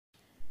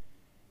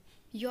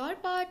Your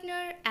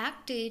partner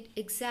acted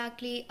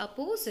exactly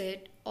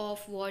opposite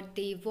of what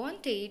they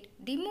wanted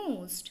the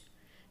most.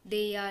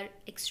 They are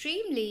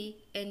extremely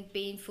in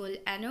painful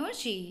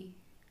energy.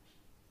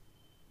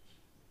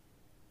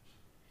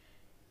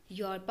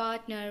 Your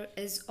partner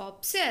is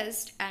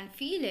obsessed and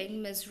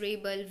feeling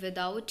miserable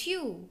without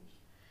you.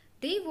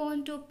 They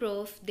want to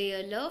prove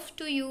their love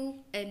to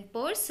you in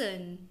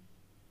person.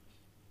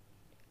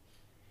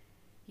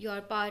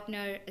 Your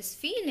partner is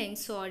feeling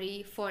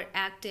sorry for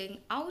acting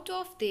out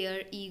of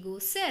their ego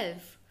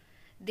self.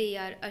 They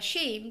are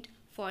ashamed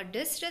for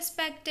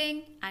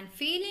disrespecting and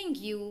failing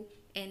you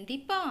in the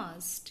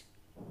past.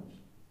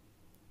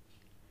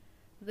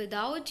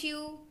 Without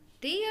you,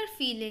 they are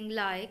feeling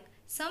like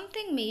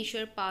something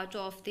major part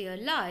of their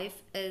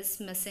life is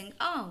missing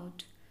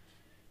out.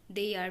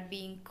 They are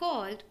being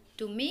called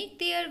to make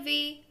their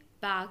way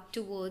back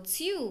towards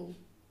you.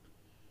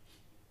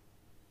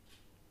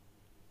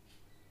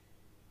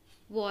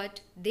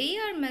 What they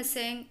are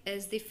missing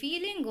is the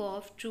feeling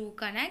of true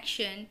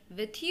connection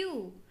with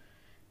you.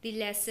 The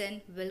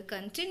lesson will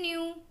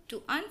continue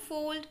to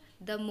unfold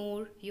the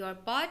more your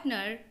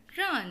partner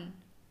run.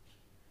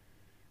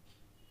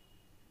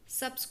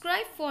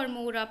 Subscribe for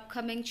more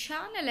upcoming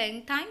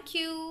channeling. Thank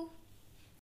you.